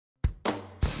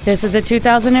This is a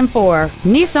 2004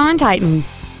 Nissan Titan.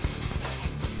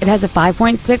 It has a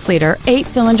 5.6-liter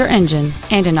 8-cylinder engine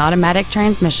and an automatic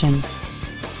transmission.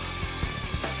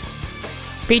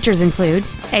 Features include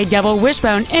a double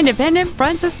wishbone independent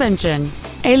front suspension,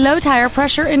 a low tire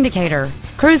pressure indicator,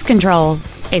 cruise control,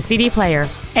 a CD player,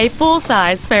 a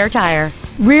full-size spare tire,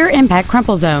 rear impact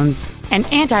crumple zones, an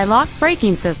anti-lock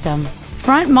braking system,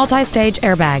 front multi-stage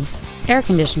airbags, air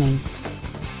conditioning.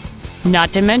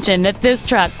 Not to mention that this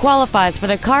truck qualifies for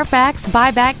the Carfax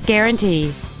buyback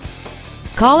guarantee.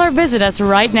 Call or visit us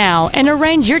right now and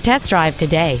arrange your test drive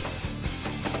today.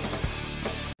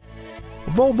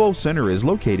 Volvo Center is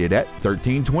located at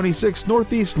 1326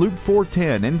 Northeast Loop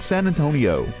 410 in San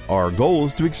Antonio. Our goal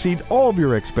is to exceed all of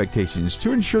your expectations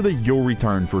to ensure that you'll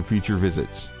return for future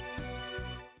visits.